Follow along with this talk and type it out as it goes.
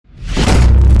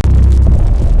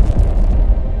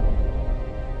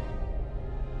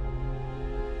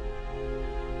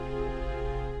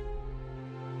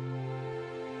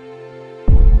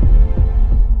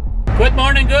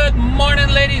good morning,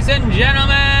 ladies and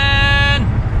gentlemen.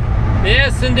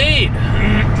 Yes, indeed.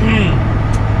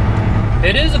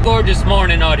 It is a gorgeous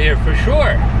morning out here for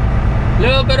sure. A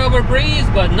little bit of a breeze,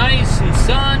 but nice and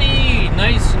sunny,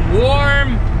 nice and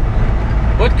warm.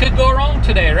 What could go wrong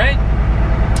today, right?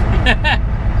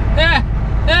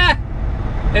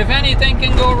 If anything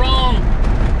can go wrong,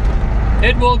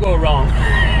 it will go wrong.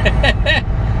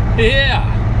 Yeah.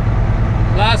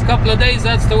 Last couple of days,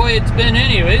 that's the way it's been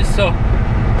anyways, so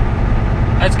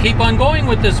let's keep on going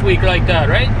with this week like that,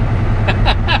 right?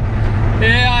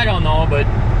 Yeah, I don't know, but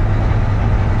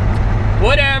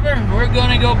whatever. We're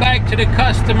gonna go back to the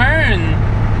customer and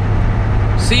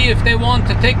see if they want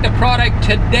to take the product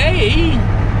today.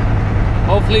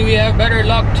 Hopefully we have better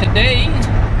luck today.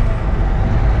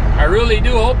 I really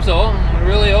do hope so. I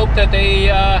really hope that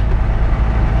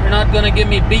they're not gonna give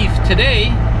me beef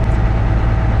today,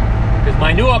 because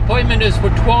my new appointment is for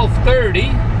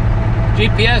 12:30.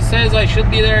 GPS says I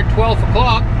should be there at 12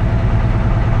 o'clock.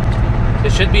 So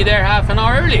it should be there half an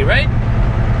hour early, right?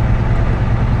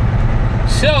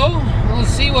 So we'll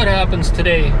see what happens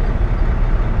today.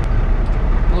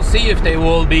 We'll see if they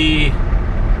will be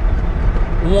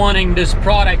wanting this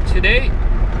product today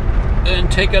and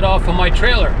take it off of my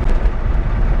trailer.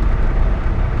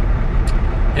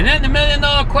 And then the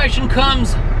 $1,000,000 question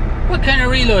comes, what kind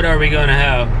of reload are we gonna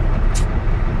have?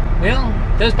 Well,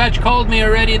 dispatch called me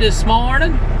already this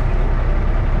morning.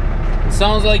 It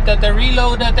sounds like that the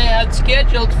reload that they had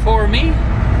scheduled for me.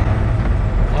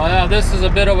 Oh yeah, this is a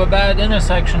bit of a bad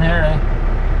intersection here.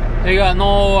 They got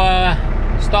no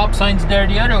stop signs there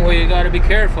the other way. You gotta be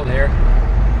careful here.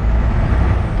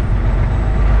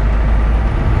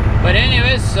 But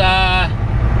anyways,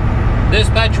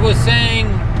 dispatch was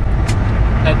saying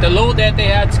that the load that they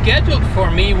had scheduled for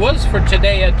me was for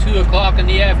today at 2 o'clock in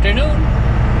the afternoon.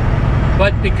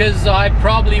 But because I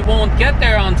probably won't get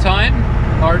there on time,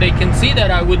 or they can see that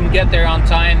I wouldn't get there on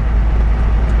time,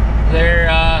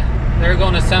 they're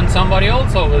going to send somebody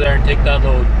else over there and take that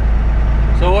load.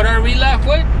 So what are we left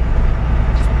with?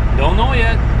 Don't know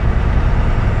yet.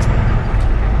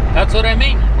 That's what I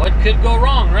mean. What could go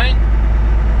wrong, right?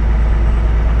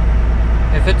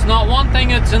 If it's not one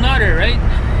thing, it's another, right?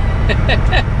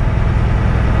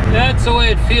 That's the way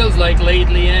it feels like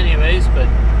lately anyways, but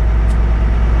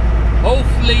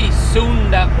hopefully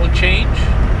soon that will change.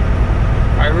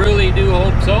 I really do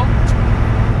hope so.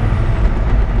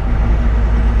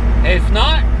 If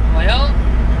not, well,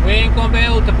 we ain't gonna be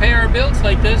able to pay our bills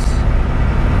like this.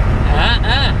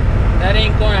 That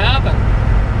ain't gonna happen.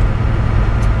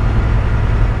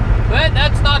 But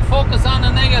let's not focus on the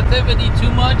negativity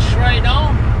too much right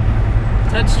now.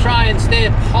 Let's try and stay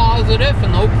positive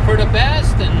and hope for the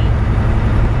best, and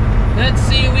let's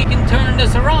see if we can turn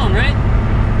this around, right?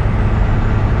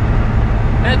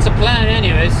 That's a plan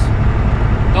anyways.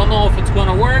 Don't know if it's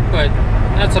gonna work, but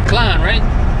that's a plan, right?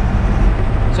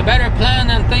 It's a better plan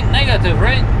than think negative,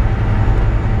 right?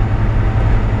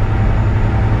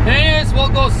 Anyways, we'll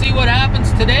go see what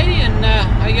happens today, and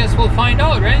I guess we'll find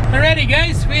out, right? Alrighty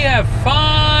guys, we have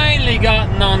finally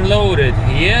gotten unloaded.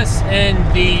 Yes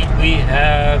indeed, we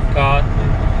have gotten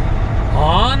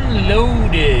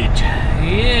unloaded.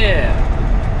 Yeah.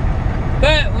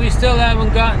 But we still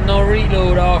haven't gotten no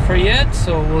reload offer yet,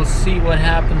 so we'll see what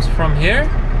happens from here.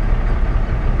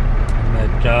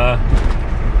 But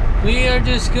we are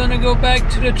just gonna go back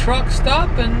to the truck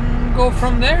stop and go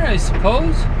from there, I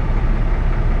suppose,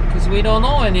 because we don't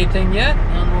know anything yet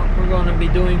on what we're gonna be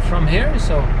doing from here.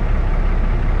 So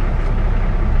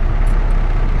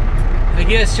I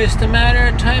guess just a matter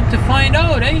of time to find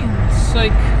out, eh? It's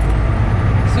like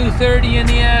 2:30 in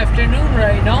the afternoon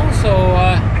right now, so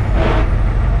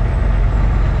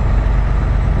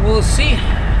we'll see.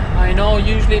 I know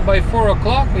usually by 4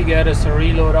 o'clock we get us a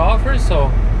reload offer,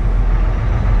 so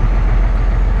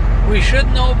we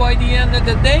should know by the end of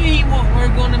the day what we're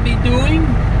going to be doing.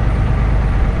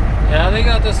 Yeah, they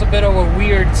got this a bit of a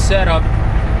weird setup.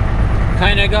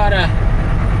 Kind of gotta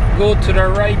go to the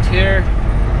right here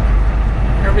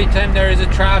every time there is a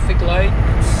traffic light.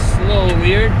 It's a little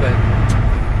weird, but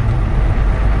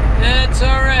it's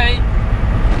alright.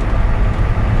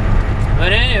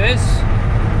 But anyways,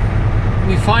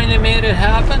 we finally made it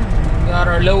happen. Got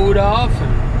our load off,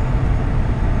 and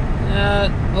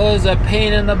it was a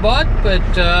pain in the butt, but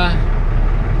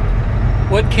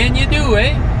what can you do,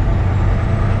 eh?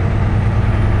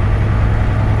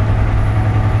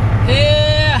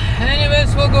 Yeah,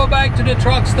 anyways, we'll go back to the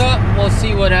truck stop and we'll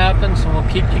see what happens, and we'll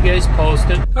keep you guys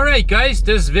posted. Alright guys,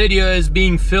 this video is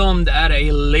being filmed at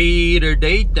a later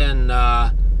date, and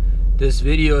this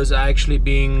video is actually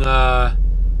being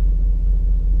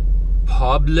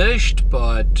published,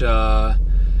 but I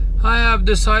have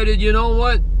decided, you know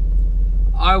what,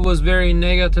 I was very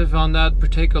negative on that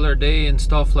particular day and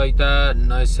stuff like that,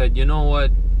 and I said, you know what,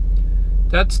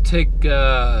 let's take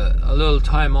a little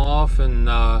time off and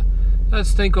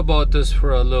let's think about this for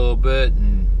a little bit.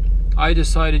 And I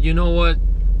decided, you know what,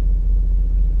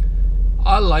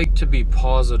 I like to be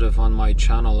positive on my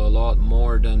channel a lot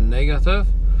more than negative,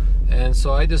 and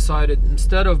so I decided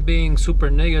instead of being super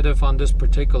negative on this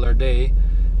particular day,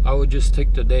 I would just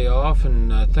take the day off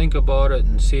and think about it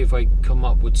and see if I come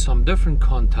up with some different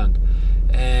content.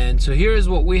 And so here's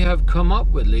what we have come up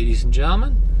with, ladies and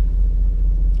gentlemen.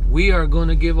 We are going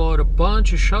to give out a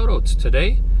bunch of shoutouts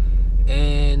today,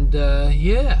 and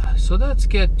yeah, so let's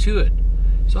get to it.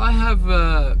 So I have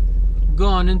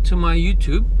gone into my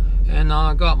YouTube, and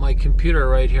I got my computer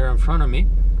right here in front of me.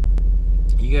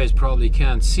 You guys probably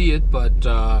can't see it, but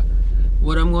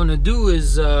what I'm going to do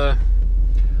is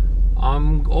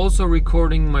I'm also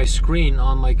recording my screen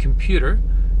on my computer,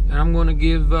 and I'm going to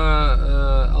give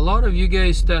a lot of you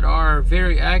guys that are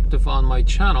very active on my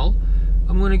channel,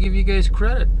 I'm going to give you guys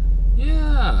credit.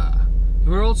 Yeah,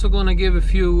 we're also going to give a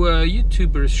few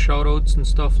YouTubers shoutouts and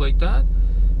stuff like that,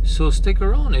 so stick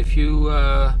around if you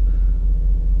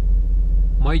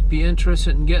might be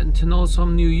interested in getting to know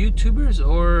some new YouTubers,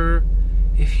 or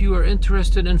if you are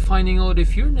interested in finding out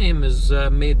if your name is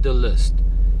made the list.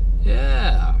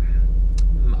 Yeah,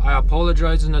 I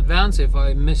apologize in advance if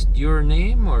I missed your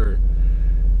name, or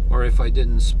if I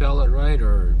didn't spell it right,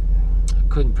 or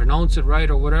couldn't pronounce it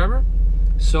right, or whatever.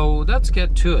 So let's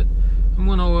get to it. I'm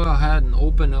going to go ahead and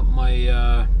open up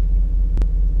my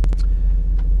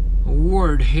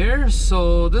Word here.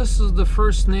 So this is the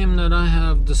first name that I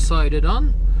have decided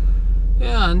on.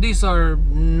 Yeah, and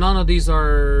none of these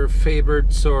are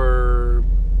favorites or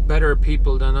better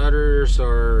people than others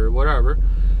or whatever.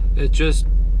 It's just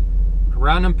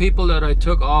random people that I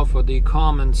took off of the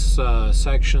comments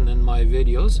section in my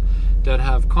videos that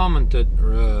have commented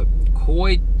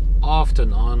quite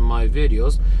often on my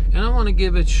videos, and I want to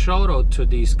give a shout out to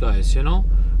these guys, you know,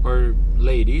 or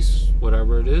ladies,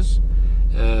 whatever it is.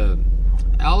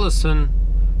 Allison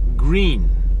Green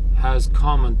has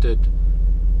commented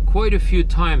quite a few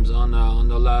times on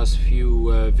the last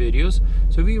few videos,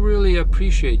 so we really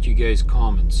appreciate you guys'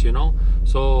 comments, you know.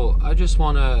 So I just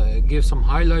want to give some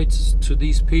highlights to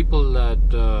these people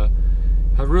that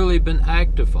have really been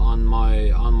active on my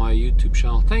YouTube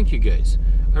channel. Thank you guys,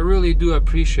 I really do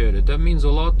appreciate it. That means a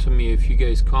lot to me if you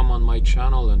guys come on my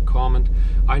channel and comment.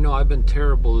 I know I've been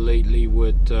terrible lately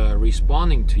with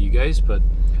responding to you guys, but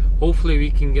hopefully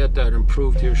we can get that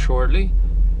improved here shortly.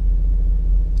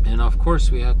 And of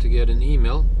course we have to get an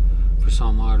email for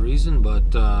some odd reason, but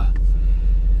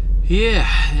yeah.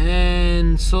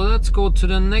 And so let's go to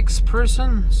the next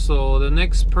person. So the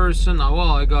next person,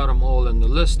 well, I got them all in the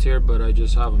list here, but I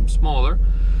just have them smaller.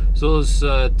 So it's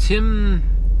Tim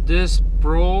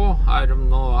Disbro. I don't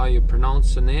know how you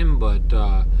pronounce the name, but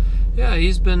yeah,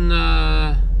 he's been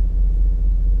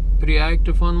pretty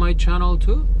active on my channel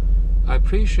too. I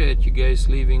appreciate you guys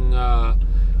leaving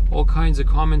all kinds of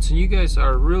comments, and you guys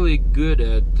are really good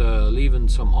at leaving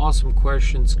some awesome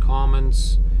questions,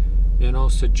 comments, you know,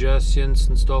 suggestions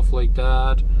and stuff like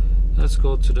that. Let's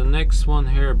go to the next one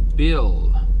here.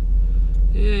 Bill.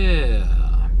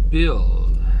 Yeah, Bill.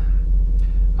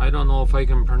 I don't know if I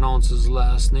can pronounce his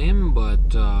last name,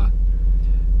 but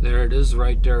there it is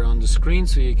right there on the screen,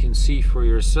 so you can see for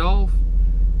yourself.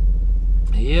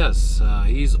 Yes,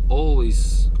 he's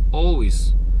always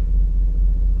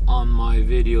on my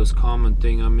videos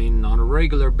commenting. I mean, on a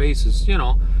regular basis, you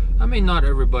know. I mean, not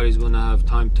everybody's gonna have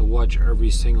time to watch every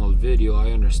single video,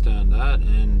 I understand that,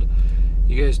 and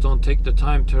you guys don't take the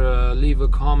time to leave a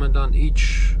comment on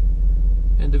each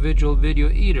individual video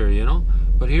either, you know.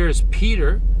 But here's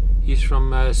Peter. He's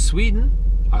from Sweden.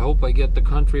 I hope I get the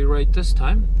country right this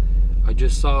time. I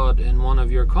just saw it in one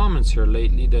of your comments here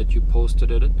lately that you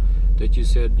posted it, that you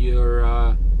said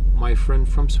you're my friend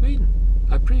from Sweden.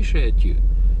 I appreciate you.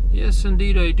 Yes,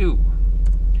 indeed I do.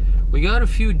 We got a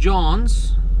few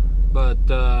Johns, but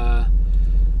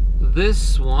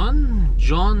this one,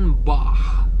 John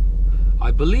Bach,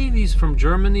 I believe he's from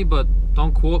Germany, but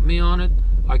don't quote me on it.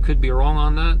 I could be wrong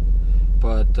on that.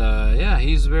 But yeah,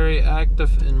 he's very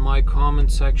active in my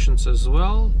comment sections as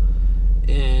well.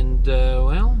 And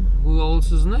well, who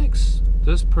else is next?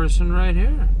 This person right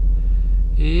here.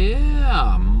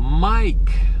 Yeah,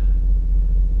 Mike.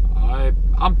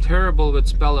 I'm terrible with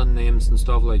spelling names and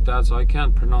stuff like that, so I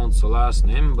can't pronounce the last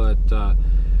name, but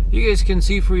you guys can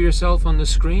see for yourself on the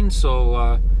screen.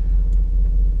 So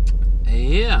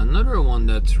yeah, another one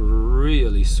that's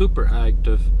really super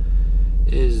active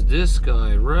is this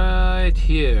guy right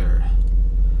here.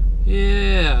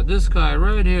 Yeah, this guy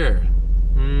right here.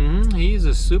 He's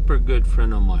a super good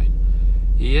friend of mine.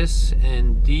 Yes,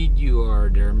 indeed you are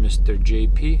there, Mr.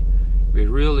 JP. We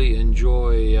really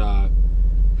enjoy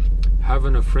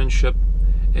having a friendship.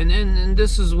 And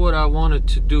this is what I wanted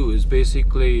to do, is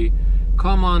basically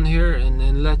come on here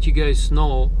and let you guys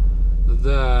know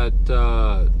that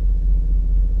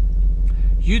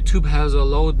YouTube has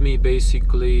allowed me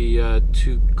basically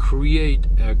to create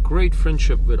a great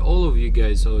friendship with all of you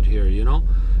guys out here, you know.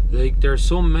 Like, there's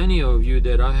so many of you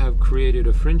that I have created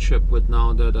a friendship with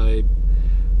now that I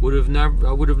would have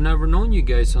never known you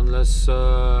guys unless you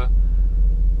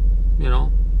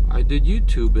know, I did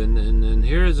YouTube. And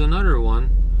here's another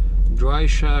one, Dry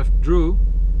Shaft Drew.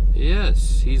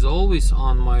 Yes, he's always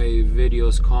on my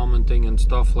videos commenting and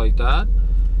stuff like that.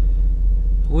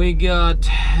 We got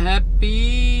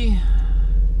Happy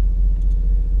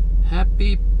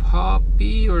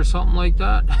Poppy or something like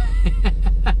that.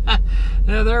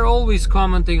 Yeah, they're always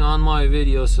commenting on my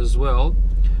videos as well.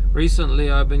 Recently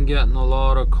I've been getting a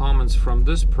lot of comments from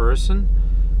this person.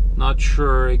 Not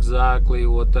sure exactly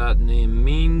what that name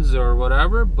means or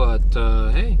whatever, but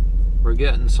hey, we're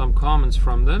getting some comments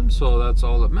from them, so that's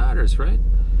all that matters, right?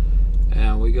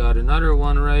 And we got another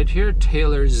one right here.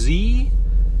 Taylor Z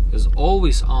is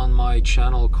always on my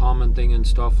channel commenting and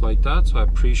stuff like that, so I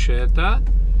appreciate that.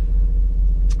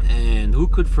 And who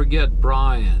could forget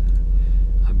Brian?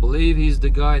 I believe he's the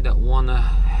guy that won a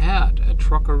hat, a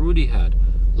TruckerRudi hat,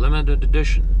 limited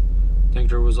edition. I think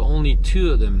there was only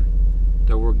 2 of them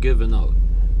that were given out.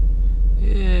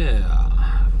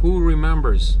 Yeah, who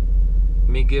remembers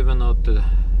me giving out the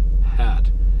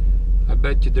hat? I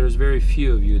bet you there's very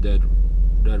few of you that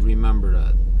remember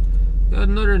that. Got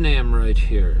another name right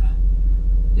here.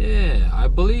 Yeah, I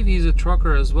believe he's a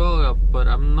trucker as well, but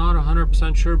I'm not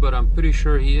 100% sure, but I'm pretty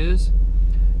sure he is.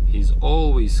 He's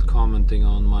always commenting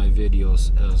on my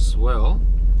videos as well.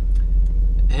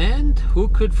 And who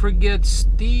could forget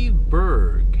Steve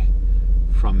Berg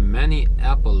from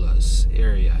Minneapolis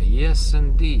area? Yes,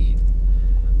 indeed.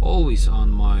 Always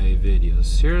on my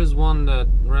videos. Here's one that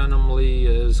randomly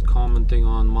is commenting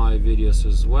on my videos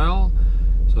as well.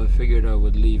 So I figured I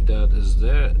would leave that as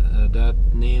there, that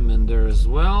name in there as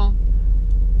well.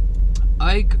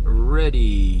 Ike Ready,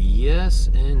 yes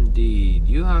indeed.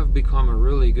 You have become a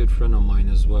really good friend of mine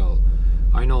as well.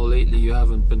 I know lately you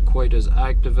haven't been quite as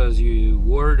active as you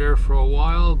were there for a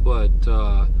while, but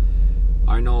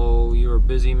I know you're a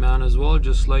busy man as well,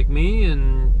 just like me.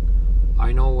 And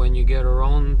I know when you get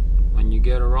around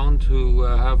to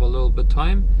have a little bit of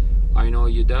time, I know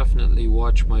you definitely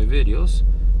watch my videos.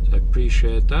 I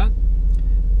appreciate that.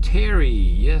 Terry,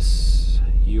 yes,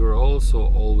 you're also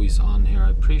always on here. I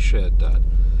appreciate that.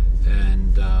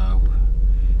 And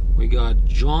we got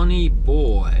Johnny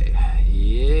Boy.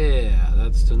 Yeah,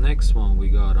 that's the next one we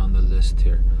got on the list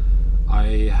here.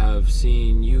 I have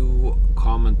seen you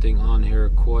commenting on here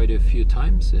quite a few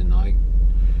times, and I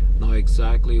know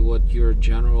exactly what your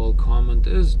general comment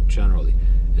is. Generally,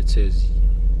 it says,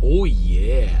 "Oh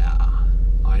yeah."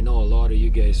 I know a lot of you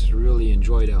guys really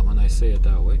enjoy that when I say it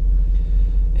that way.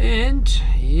 And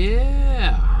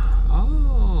yeah,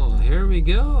 oh, here we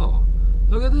go.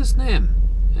 Look at this name.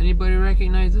 Anybody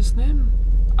recognize this name?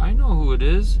 I know who it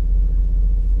is.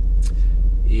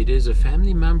 It is a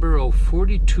family member of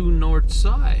 42 North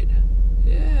Side.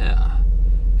 Yeah,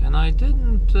 and I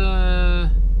didn't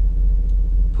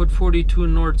put 42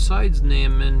 North Side's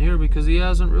name in here because he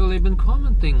hasn't really been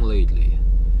commenting lately.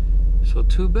 So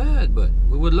too bad, but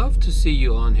we would love to see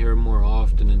you on here more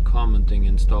often and commenting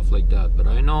and stuff like that. But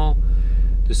I know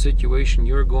the situation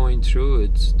you're going through,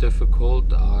 it's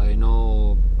difficult. I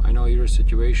know your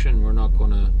situation. We're not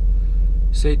going to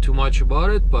say too much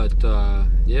about it, but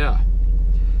yeah,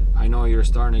 I know you're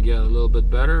starting to get a little bit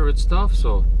better with stuff.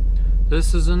 So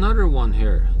this is another one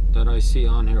here that I see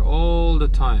on here all the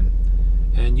time.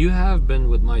 And you have been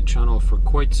with my channel for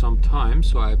quite some time,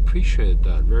 so I appreciate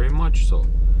that very much. So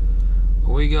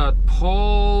we got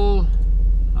Paul,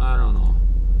 I don't know.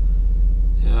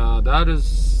 Yeah, that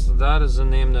is a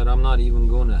name that I'm not even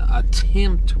going to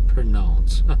attempt to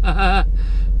pronounce.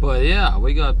 But yeah,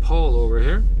 we got Paul over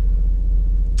here.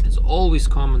 He's always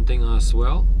commenting as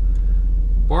well.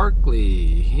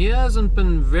 Barkley, he hasn't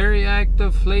been very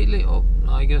active lately. Oh,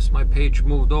 I guess my page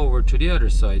moved over to the other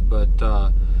side, but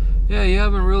yeah, you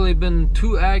haven't really been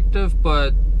too active,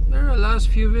 but there are the last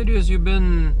few videos you've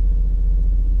been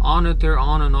on it there,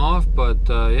 on and off. But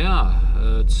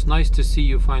yeah, it's nice to see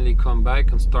you finally come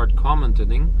back and start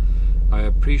commenting. I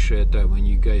appreciate that when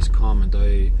you guys comment.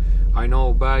 I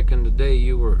know back in the day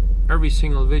you were every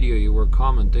single video you were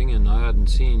commenting, and I hadn't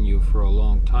seen you for a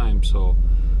long time, so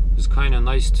it was kind of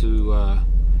nice to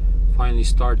finally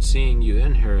start seeing you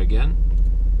in here again.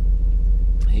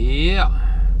 Yeah.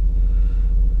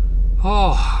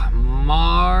 Oh,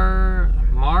 Mark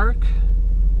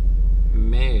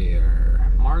Mayer,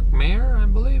 I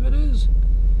believe it is.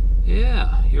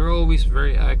 Yeah, you're always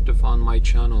very active on my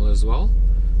channel as well,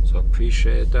 so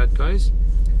appreciate that, guys.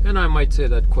 And I might say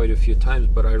that quite a few times,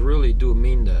 but I really do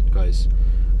mean that, guys.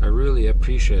 I really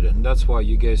appreciate it, and that's why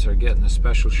you guys are getting a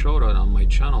special shout out on my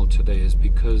channel today, is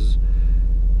because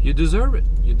you deserve it.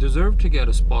 You deserve to get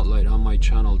a spotlight on my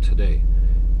channel today,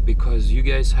 because you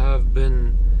guys have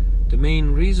been the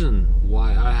main reason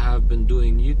why I have been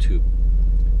doing YouTube,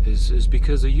 is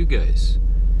because of you guys.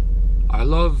 I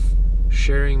love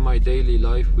sharing my daily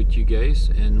life with you guys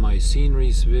and my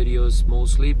sceneries videos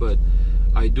mostly, but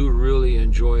I do really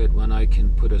enjoy it when I can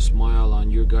put a smile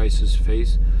on your guys'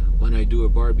 face when I do a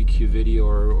barbecue video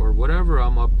or whatever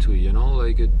I'm up to, you know,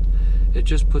 like it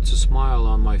just puts a smile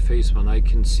on my face when I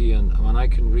can see and when I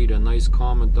can read a nice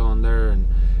comment down there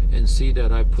and see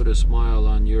that I put a smile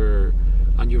on your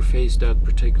face that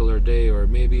particular day, or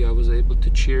maybe I was able to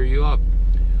cheer you up.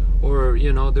 Or,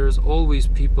 you know, there's always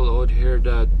people out here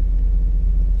that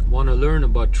want to learn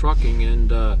about trucking,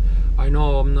 and I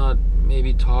know I'm not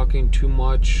maybe talking too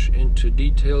much into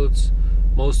details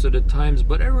most of the times,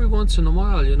 but every once in a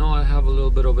while, you know, I have a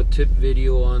little bit of a tip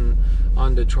video on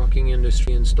the trucking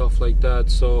industry and stuff like that.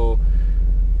 So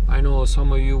I know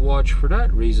some of you watch for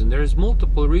that reason. There's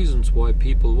multiple reasons why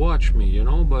people watch me, you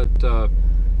know, but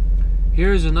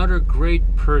here's another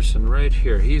great person right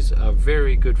here. He's a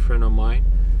very good friend of mine,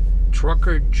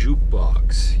 Trucker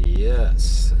Jukebox.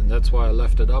 Yes, and that's why I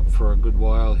left it up for a good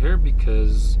while here,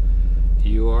 because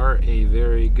you are a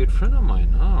very good friend of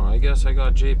mine. Oh, I guess I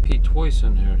got JP twice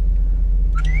in here.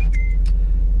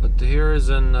 But here's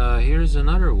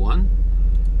another one.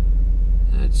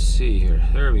 Let's see here.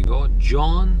 There we go.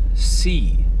 John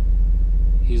C.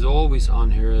 He's always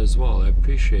on here as well. I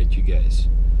appreciate you guys.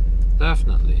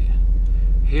 Definitely.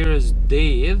 Here is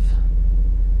Dave.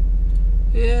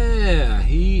 Yeah,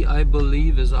 he, I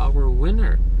believe, is our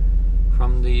winner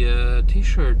from the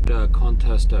t-shirt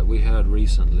contest that we had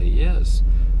recently. Yes,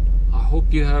 I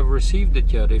hope you have received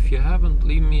it yet. If you haven't,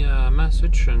 leave me a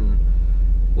message and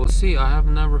we'll see. I have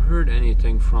never heard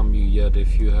anything from you yet,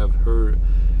 if you have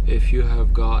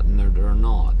gotten it or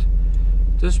not.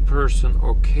 This person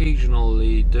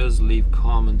occasionally does leave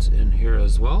comments in here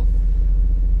as well.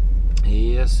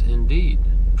 Yes, indeed.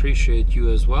 Appreciate you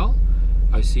as well.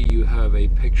 I see you have a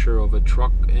picture of a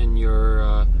truck in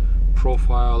your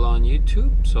profile on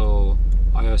YouTube, so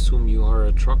I assume you are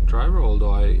a truck driver,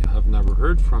 although I have never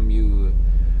heard from you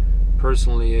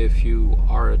personally if you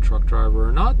are a truck driver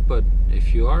or not. But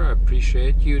if you are, I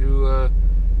appreciate you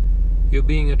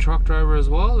being a truck driver as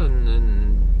well,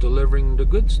 and delivering the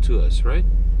goods to us, right?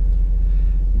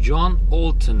 John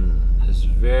Olton is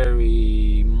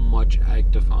very much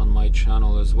active on my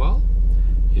channel as well.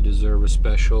 You deserve a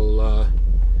special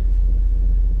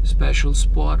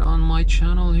spot on my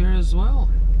channel here as well.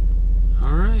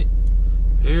 All right,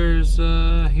 here's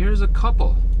a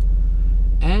couple,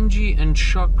 Angie and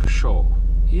Chuck Show.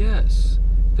 Yes,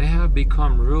 they have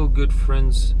become real good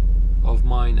friends of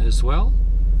mine as well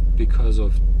because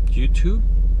of YouTube.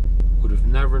 Would have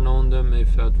never known them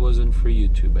if that wasn't for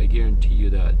YouTube, I guarantee you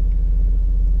that.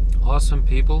 Awesome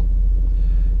people.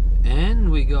 And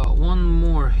we got one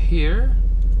more here.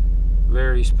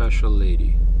 Very special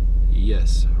lady.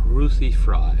 Yes, Ruthie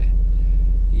Fry.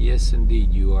 Yes,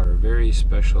 indeed, you are a very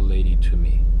special lady to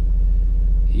me.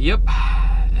 Yep,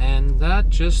 and that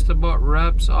just about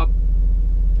wraps up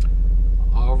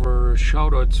our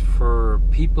shoutouts for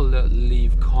people that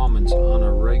leave comments on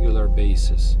a regular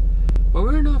basis. But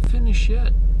we're not finished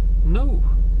yet. No,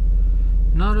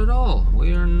 not at all.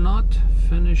 We are not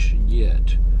finished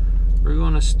yet. We're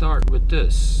going to start with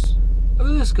this. Look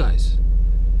at this, guys.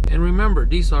 And remember,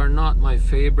 these are not my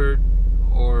favorite,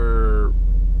 or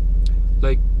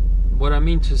like, what I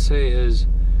mean to say is,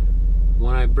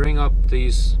 when I bring up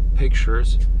these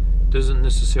pictures, doesn't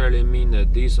necessarily mean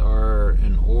that these are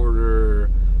in order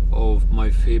of my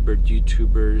favorite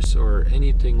YouTubers or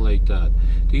anything like that.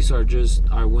 These are just,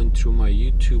 I went through my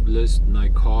YouTube list and I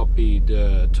copied,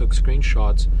 took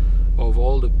screenshots of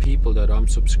all the people that I'm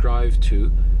subscribed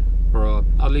to, or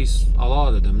at least a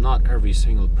lot of them, not every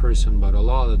single person, but a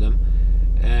lot of them,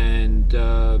 and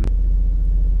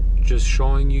just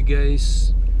showing you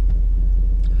guys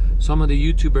some of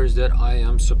the YouTubers that I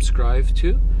am subscribed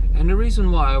to. And the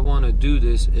reason why I want to do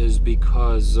this is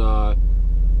because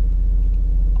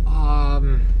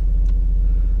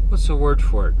what's the word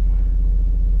for it?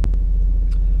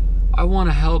 I want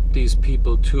to help these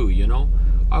people too, you know.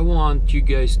 I want you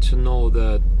guys to know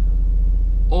that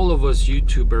all of us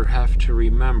YouTubers have to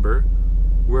remember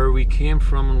where we came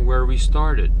from and where we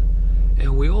started.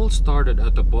 And we all started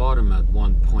at the bottom at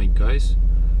one point, guys.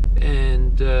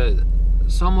 And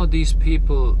some of these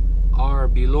people are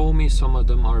below me, some of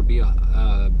them are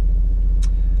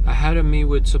ahead of me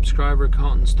with subscriber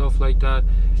count and stuff like that,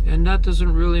 and that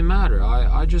doesn't really matter.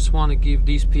 I just want to give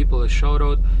these people a shout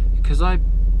out because I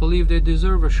believe they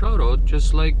deserve a shout out,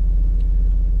 just like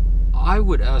I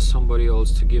would ask somebody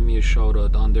else to give me a shout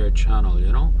out on their channel,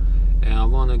 you know. And I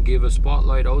want to give a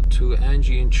spotlight out to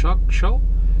Angie and Chuck show.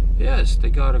 Yes, they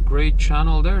got a great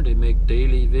channel there. They make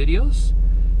daily videos.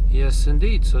 Yes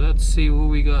indeed. So let's see who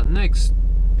we got next.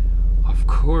 Of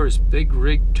course, Big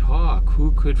Rig Talk.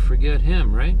 Who could forget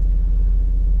him, right?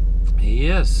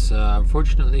 Yes,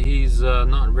 unfortunately he's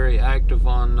not very active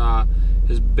on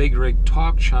his Big Rig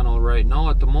Talk channel right now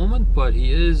at the moment, but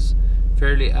he is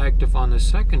fairly active on his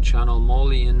second channel,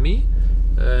 Molly and Me.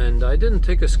 And I didn't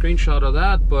take a screenshot of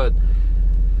that, but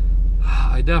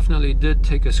I definitely did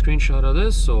take a screenshot of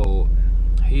this. So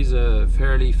he's a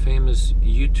fairly famous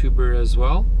YouTuber as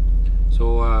well.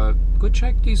 So go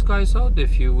check these guys out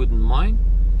if you wouldn't mind,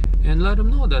 and let them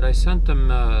know that I sent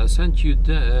you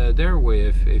their way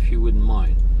if you wouldn't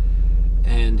mind.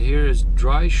 And here's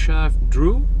Dry Shaft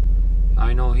Drew.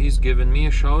 I know he's given me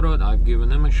a shout out. I've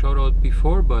given him a shout out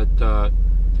before, but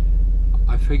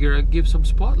I figure I'd give some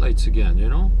spotlights again, you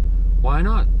know. Why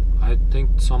not? I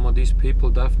think some of these people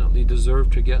definitely deserve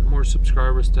to get more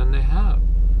subscribers than they have,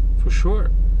 for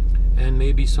sure. And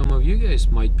maybe some of you guys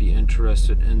might be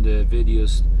interested in the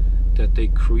videos that they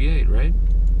create, right?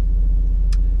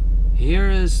 Here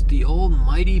is the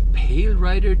almighty Pale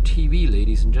Rider TV,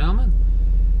 ladies and gentlemen.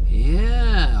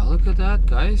 Yeah, look at that,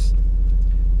 guys.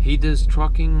 He does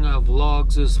trucking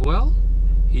vlogs as well.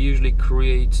 He usually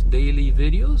creates daily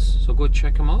videos, so go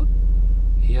check him out.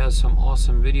 He has some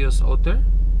awesome videos out there,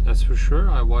 that's for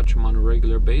sure. I watch him on a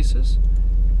regular basis.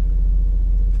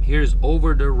 Here's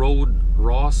Over the Road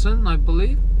Rawson, I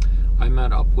believe. I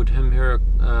met up with him here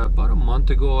about a month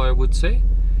ago, I would say.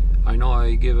 I know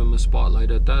I gave him a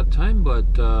spotlight at that time,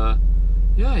 but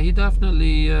yeah, he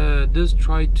definitely does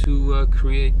try to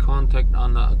create content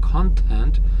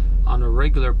on a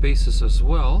regular basis as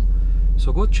well.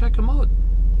 So go check him out.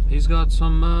 He's got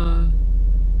some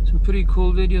pretty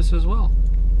cool videos as well.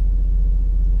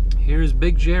 Here's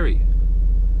Big Jerry.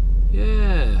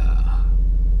 Yeah,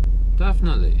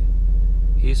 definitely.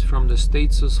 He's from the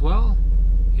States as well.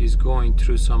 He's going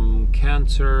through some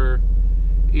cancer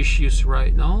issues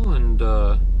right now, and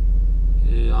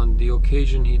on the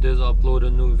occasion he does upload a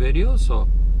new video, so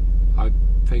I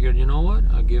figured, you know what,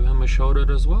 I'll give him a shout out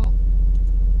as well.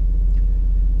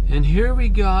 And here we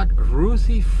got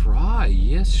Ruthie Fry.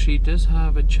 Yes, she does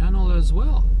have a channel as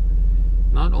well.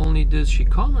 Not only does she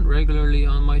comment regularly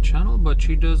on my channel, but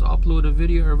she does upload a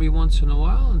video every once in a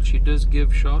while, and she does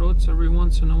give shout outs every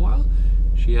once in a while.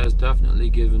 She has definitely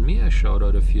given me a shout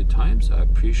out a few times. I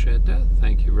appreciate that.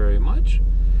 Thank you very much.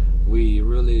 We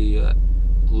really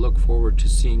look forward to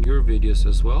seeing your videos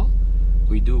as well.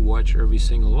 We do watch every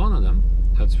single one of them,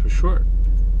 that's for sure.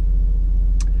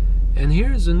 And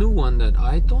here's a new one that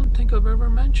I don't think I've ever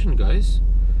mentioned, guys.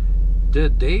 The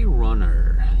Day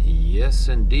Runner. Yes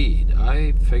indeed.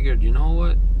 I figured, you know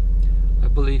what, I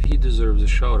believe he deserves a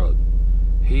shout out.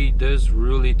 He does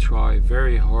really try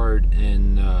very hard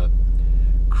in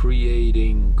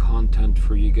creating content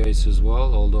for you guys as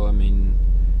well, although I mean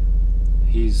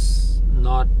he's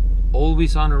not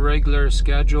always on a regular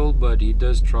schedule, but he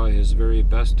does try his very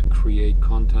best to create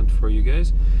content for you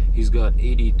guys. He's got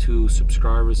 82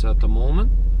 subscribers at the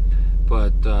moment,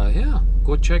 but yeah,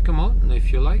 go check him out, and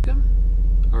if you like him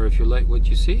or if you like what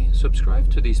you see, subscribe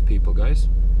to these people, guys.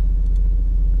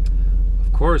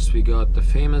 Of course, we got the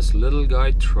famous Little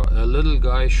Guy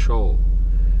Show.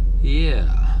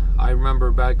 Yeah, I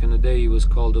remember back in the day he was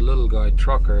called the Little Guy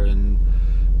Trucker, and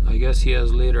I guess he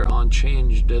has later on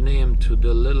changed the name to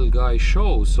the Little Guy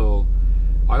Show, so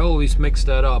I always mix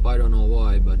that up. I don't know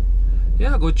why, but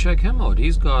yeah, go check him out.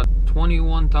 He's got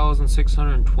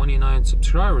 21,629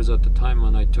 subscribers at the time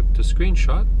when I took the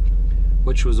screenshot,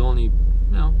 which was only, you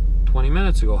know, 20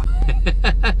 minutes ago.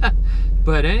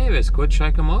 But anyways, go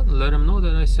check him out and let him know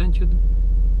that I sent you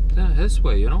his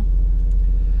way, you know.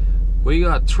 We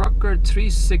got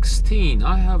Trucker316.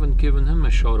 I haven't given him a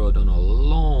shout out in a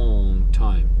long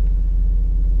time.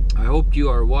 I hope you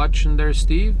are watching there,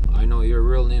 Steve. I know your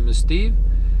real name is Steve,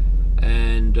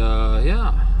 and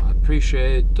yeah, I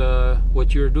appreciate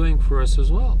what you're doing for us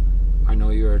as well. I know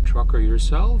you're a trucker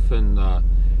yourself, and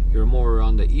you're more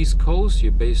on the East Coast,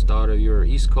 you're based out of your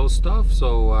East Coast stuff,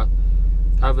 so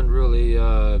haven't really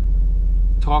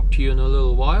talked to you in a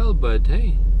little while, but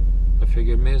hey, I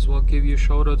figured may as well give you a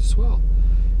shout out as well.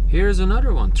 Here's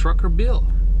another one, Trucker Bill.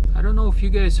 I don't know if you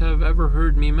guys have ever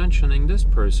heard me mentioning this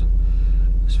person.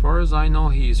 As far as I know,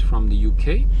 he's from the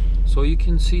UK, so you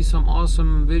can see some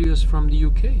awesome videos from the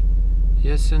UK.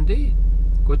 Yes indeed,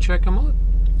 go check him out.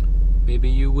 Maybe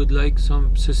you would like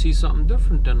to see something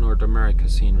different than North America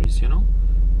sceneries, you know.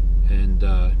 And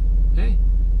hey,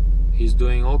 he's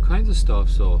doing all kinds of stuff,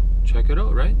 so check it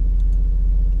out, right?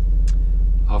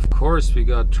 Of course, we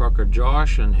got Trucker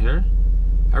Josh in here.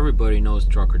 Everybody knows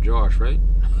Trucker Josh, right?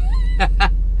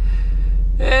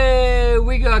 Hey,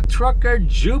 we got Trucker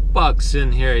Jukebox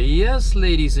in here. Yes,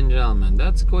 ladies and gentlemen,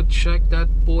 let's go check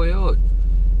that boy out.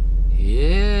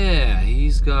 Yeah,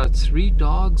 he's got 3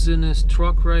 dogs in his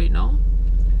truck right now,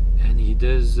 and he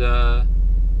does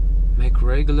make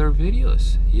regular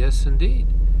videos. Yes indeed,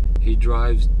 he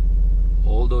drives,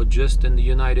 although just in the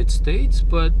United States,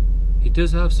 but he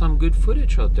does have some good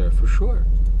footage out there for sure.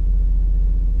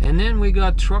 And then we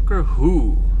got Trucker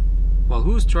Who. Well,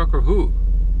 who's Trucker Who?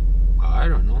 I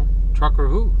don't know. Trucker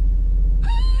Who?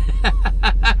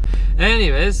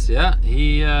 Anyways, yeah,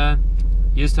 he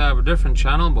used to have a different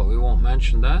channel, but we won't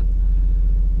mention that.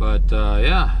 But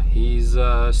yeah, he's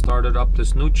started up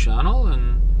this new channel,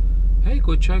 and hey,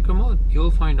 go check him out. You'll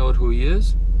find out who he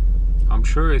is. I'm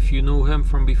sure if you knew him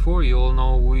from before, you'll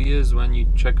know who he is when you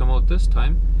check him out this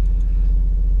time.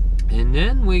 And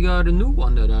then we got a new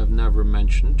one that I've never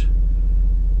mentioned.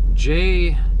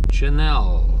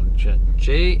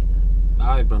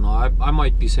 I don't know, I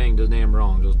might be saying the name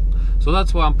wrong. So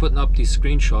that's why I'm putting up these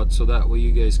screenshots, so that way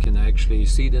you guys can actually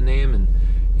see the name and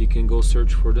you can go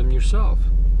search for them yourself.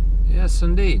 Yes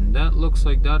indeed, and that looks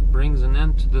like that brings an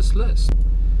end to this list.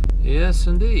 Yes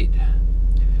indeed.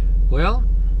 Well,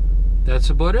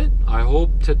 that's about it. I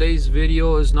hope today's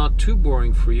video is not too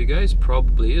boring for you guys.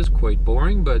 Probably is quite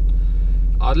boring, but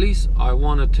at least I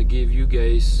wanted to give you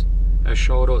guys a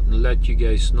shout out and let you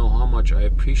guys know how much I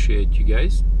appreciate you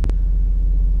guys.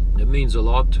 It means a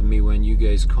lot to me when you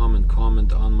guys come and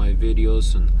comment on my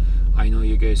videos, and I know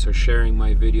you guys are sharing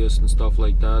my videos and stuff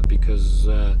like that, because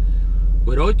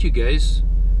without you guys,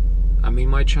 I mean,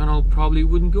 my channel probably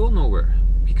wouldn't go nowhere,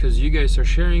 because you guys are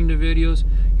sharing the videos,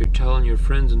 you're telling your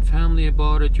friends and family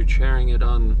about it, you're sharing it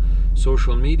on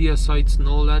social media sites and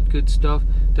all that good stuff.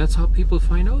 That's how people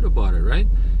find out about it, right?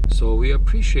 So we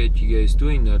appreciate you guys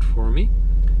doing that for me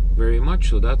very much.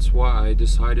 So that's why I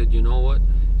decided, you know what,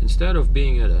 instead of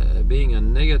being a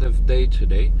negative day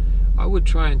today, I would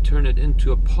try and turn it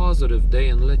into a positive day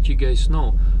and let you guys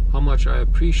know how much I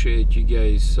appreciate you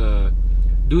guys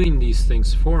doing these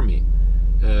things for me.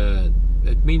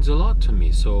 It means a lot to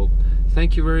me, so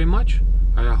thank you very much.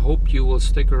 I hope you will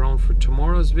stick around for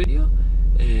tomorrow's video,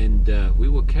 and we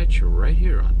will catch you right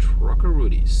here on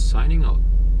TruckerRudi, signing out.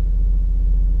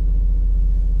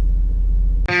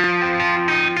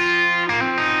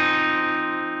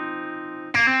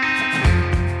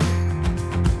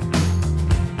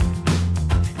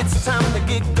 It's time to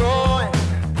get going.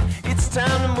 It's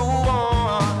time to move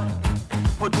on.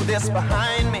 Put this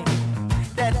behind me.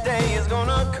 That day is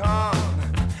gonna come.